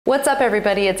What's up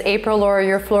everybody, it's April Laura,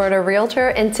 your Florida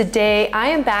realtor, and today I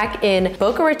am back in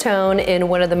Boca Raton in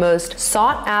one of the most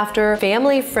sought after,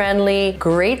 family friendly,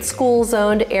 great school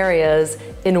zoned areas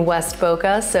in West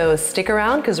Boca. So stick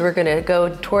around because we're gonna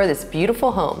go tour this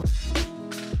beautiful home.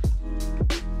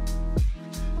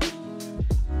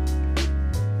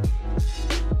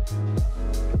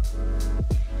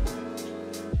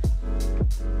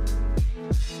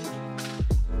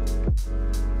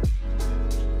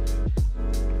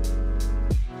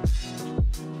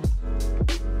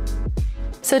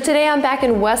 So today I'm back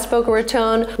in West Boca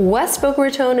Raton. West Boca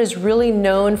Raton is really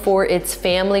known for its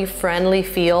family-friendly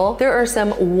feel. There are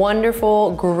some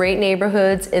wonderful, great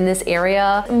neighborhoods in this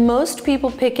area. Most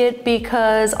people pick it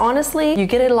because honestly, you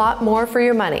get a lot more for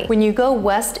your money. When you go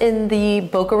west in the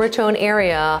Boca Raton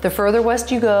area, the further west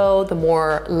you go, the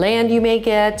more land you may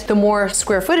get, the more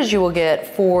square footage you will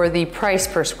get for the price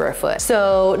per square foot.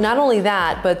 So not only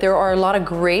that, but there are a lot of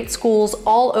great schools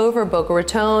all over Boca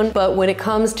Raton, but when it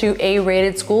comes to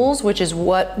A-rated schools, which is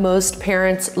what most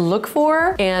parents look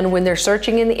for, and when they're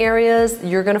searching in the areas,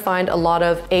 you're gonna find a lot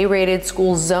of A-rated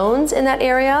school zones in that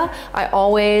area. I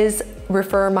always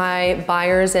refer my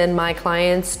buyers and my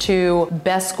clients to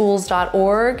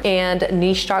bestschools.org, and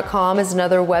niche.com is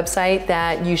another website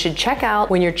that you should check out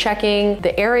when you're checking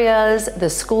the areas, the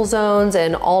school zones,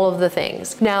 and all of the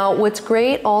things. Now, what's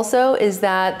great also is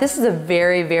that this is a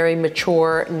very, very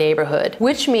mature neighborhood,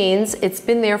 which means it's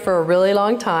been there for a really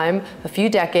long time, a few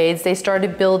decades. They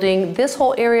started building this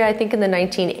whole area, I think, in the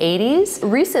 1980s.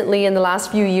 Recently, in the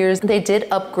last few years, they did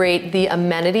upgrade the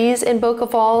amenities in Boca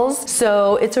Falls.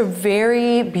 So it's a very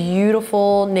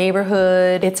beautiful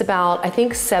neighborhood. It's about, I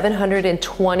think,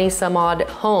 720 some odd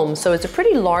homes. So it's a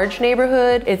pretty large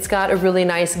neighborhood. It's got a really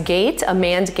nice gate, a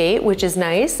manned gate, which is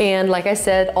nice. And like I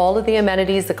said, all of the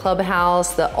amenities, the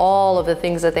clubhouse, all of the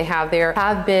things that they have there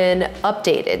have been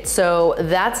updated. So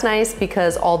that's nice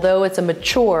because although it's a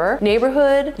mature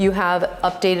neighborhood, you have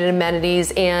updated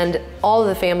amenities and all of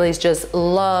the families just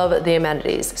love the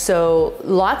amenities. So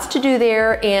lots to do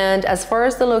there. And as far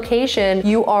as the location,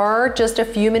 you are just a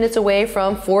few minutes away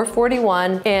from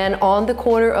 441, and on the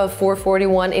corner of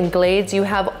 441 in Glades, you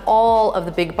have all of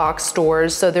the big box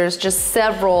stores. So there's just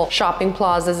several shopping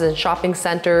plazas and shopping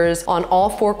centers on all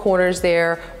four corners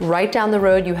there. Right down the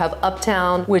road, you have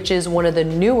Uptown, which is one of the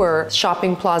newer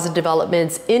shopping plaza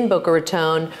developments in Boca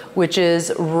Raton, which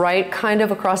is right kind of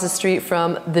across the street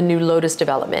from the new Lotus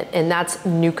development, and that's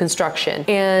new construction.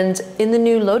 And in the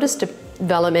new Lotus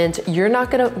development, you're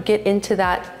not gonna get into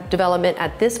that development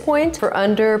at this point for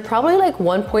under probably like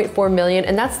 1.4 million,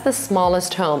 and that's the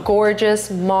smallest home.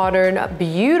 Gorgeous, modern,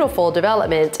 beautiful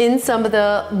development. In some of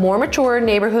the more mature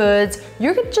neighborhoods,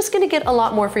 you're just gonna get a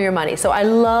lot more for your money. So I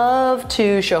love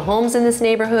to show homes in this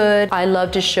neighborhood. I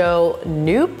love to show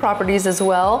new properties as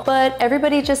well, but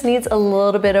everybody just needs a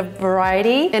little bit of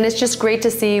variety, and it's just great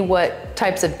to see what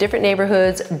types of different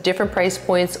neighborhoods, different price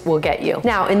points will get you.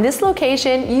 Now, in this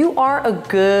location, you are a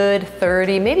good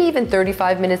 30, maybe even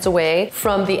 35 minutes away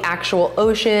from the actual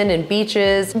ocean and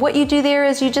beaches. What you do there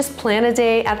is you just plan a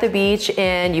day at the beach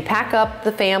and you pack up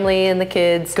the family and the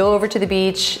kids, go over to the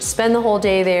beach, spend the whole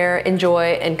day there,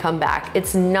 enjoy, and come back.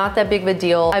 It's not that big of a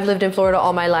deal. I've lived in Florida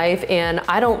all my life and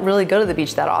I don't really go to the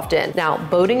beach that often. Now,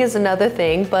 boating is another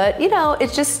thing, but you know,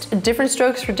 it's just different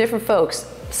strokes for different folks.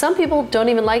 Some people don't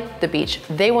even like the beach.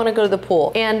 They want to go to the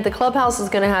pool. And the clubhouse is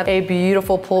going to have a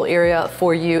beautiful pool area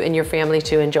for you and your family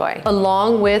to enjoy.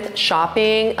 Along with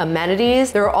shopping,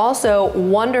 amenities, there are also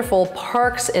wonderful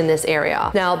parks in this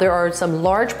area. Now, there are some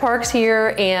large parks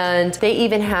here, and they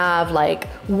even have like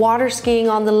water skiing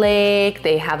on the lake.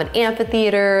 They have an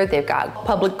amphitheater. They've got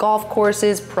public golf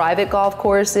courses, private golf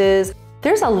courses.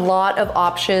 There's a lot of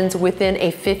options within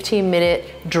a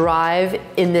 15-minute drive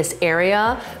in this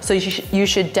area, so you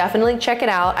should definitely check it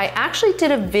out. I actually did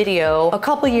a video a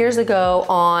couple years ago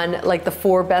on like the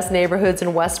 4 best neighborhoods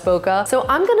in West Boca, so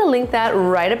I'm gonna link that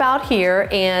right about here,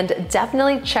 and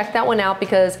definitely check that one out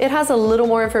because it has a little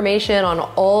more information on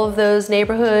all of those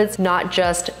neighborhoods, not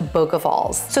just Boca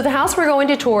Falls. So the house we're going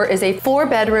to tour is a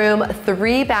 4-bedroom,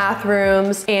 3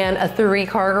 bathrooms, and a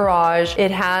 3-car garage. It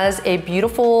has a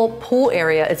beautiful pool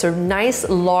area. It's a nice,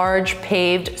 large,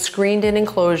 paved, screened-in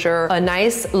enclosure, a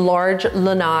nice, large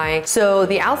lanai. So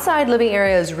the outside living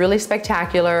area is really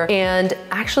spectacular, and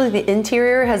actually the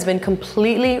interior has been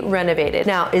completely renovated.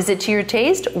 Now, is it to your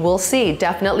taste? We'll see.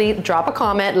 Definitely drop a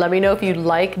comment. Let me know if you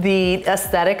like the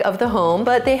aesthetic of the home,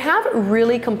 but they have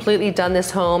really completely done this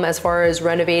home as far as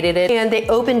renovated it, and they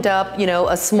opened up, you know,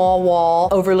 a small wall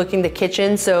overlooking the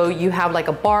kitchen, so you have like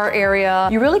a bar area.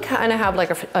 You really kind of have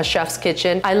like a chef's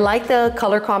kitchen. I like the the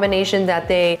color combination that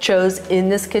they chose in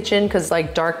this kitchen, because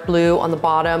like dark blue on the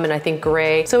bottom and I think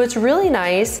gray. So it's really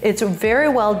nice. It's very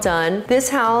well done. This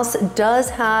house does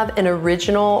have an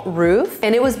original roof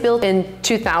and it was built in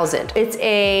 2000. It's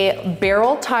a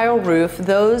barrel tile roof.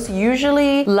 Those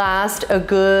usually last a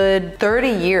good 30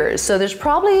 years. So there's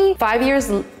probably 5 years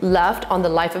left on the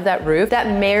life of that roof.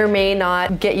 That may or may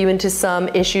not get you into some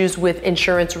issues with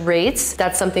insurance rates.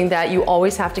 That's something that you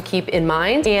always have to keep in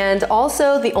mind. And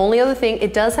also the only other thing,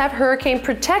 it does have hurricane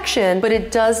protection, but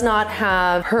it does not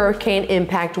have hurricane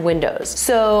impact windows.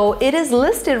 So it is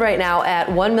listed right now at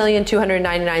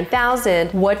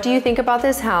 $1,299,000. What do you think about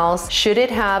this house? Should it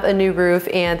have a new roof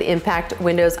and the impact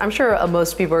windows? I'm sure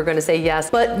most people are going to say yes,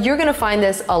 but you're going to find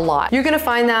this a lot. You're going to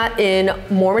find that in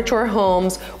more mature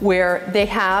homes where they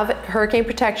have hurricane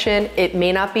protection. It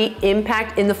may not be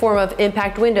impact in the form of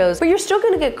impact windows, but you're still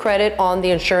going to get credit on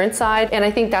the insurance side. And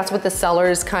I think that's what the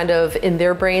sellers kind of in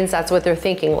their brains, that's what they're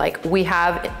thinking. Like, we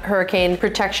have hurricane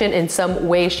protection in some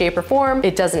way, shape, or form.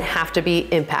 It doesn't have to be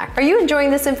impact. Are you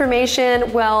enjoying this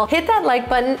information? Well, hit that like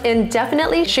button and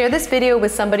definitely share this video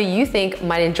with somebody you think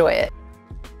might enjoy it.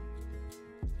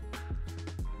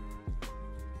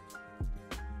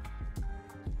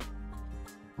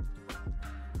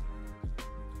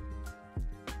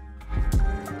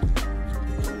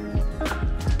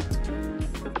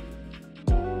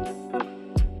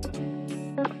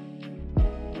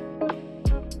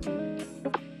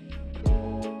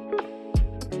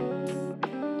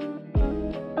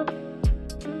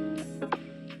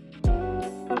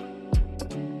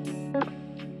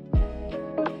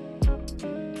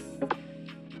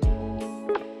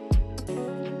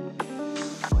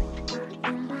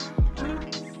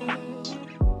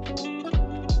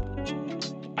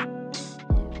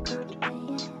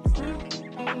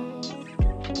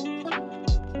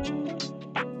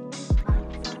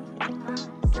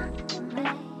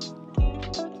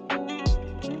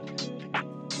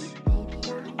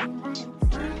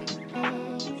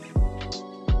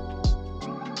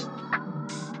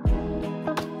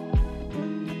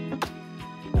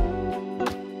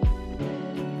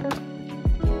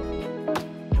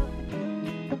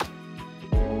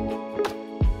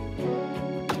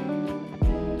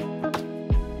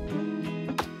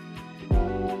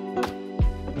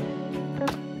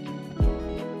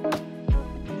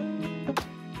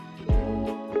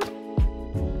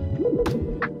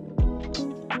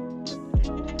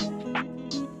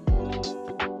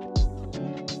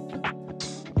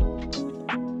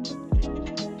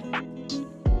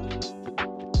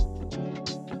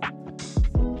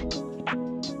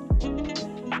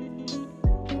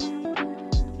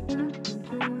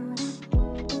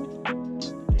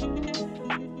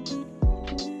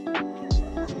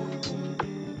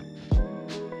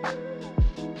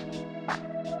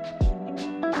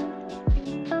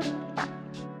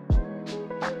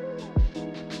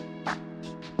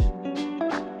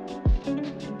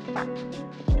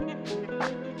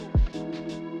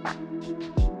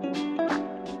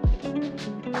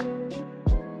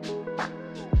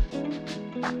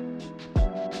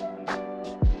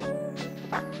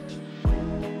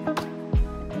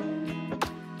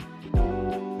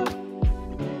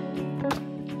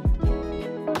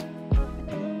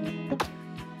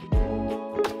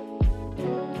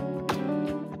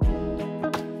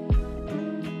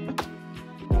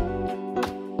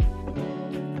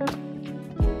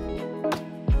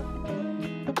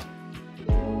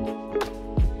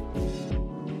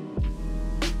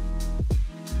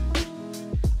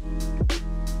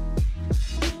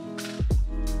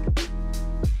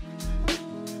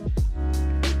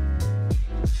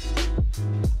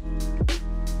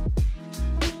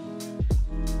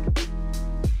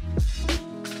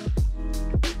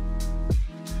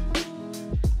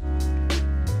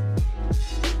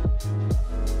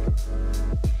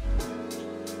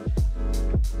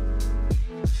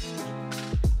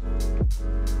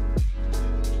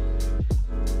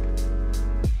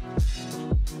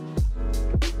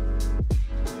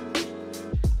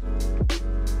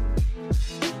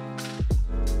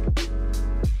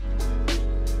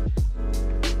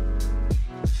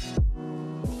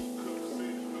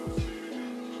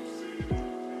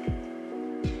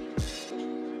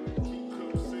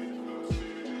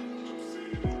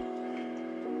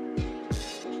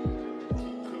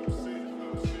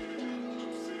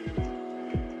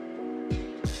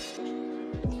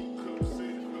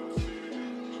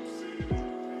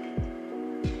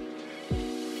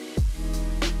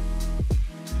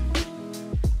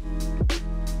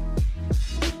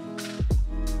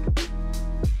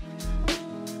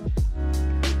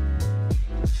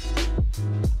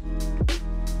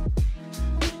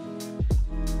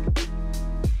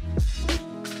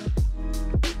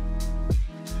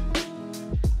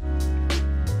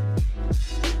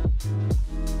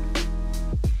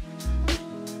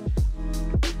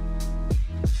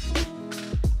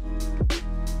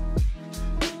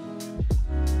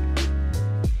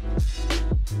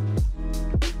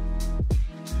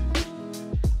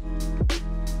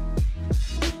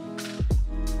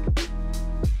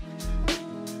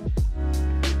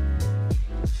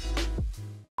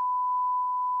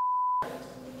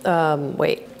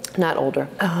 wait, not older.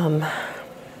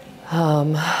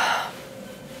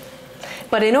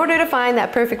 But in order to find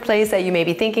that perfect place that you may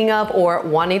be thinking of or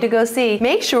wanting to go see,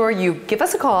 make sure you give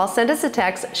us a call, send us a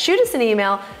text, shoot us an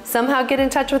email, somehow get in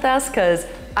touch with us, because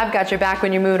I've got your back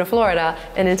when you're moving to Florida.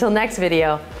 And until next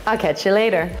video, I'll catch you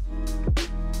later.